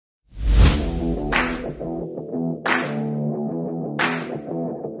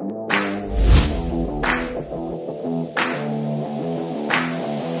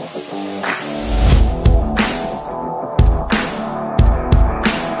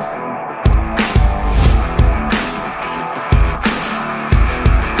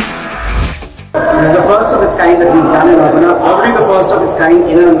its kind that we've done in Urbana, probably the first of its kind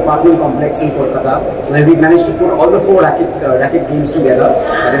in an apartment complex in Kolkata, where we managed to put all the 4 racket games together.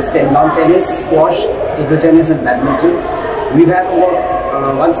 That is lawn tennis, squash, table tennis and badminton. We've had over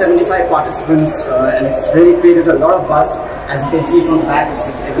 175 participants and it's really created a lot of buzz. As you can see from the back,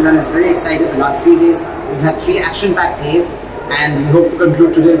 everyone is very excited. The last 3 days, we've had 3 action-packed days, and we hope to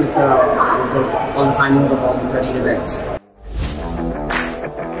conclude today with all the finals of all the 13 events.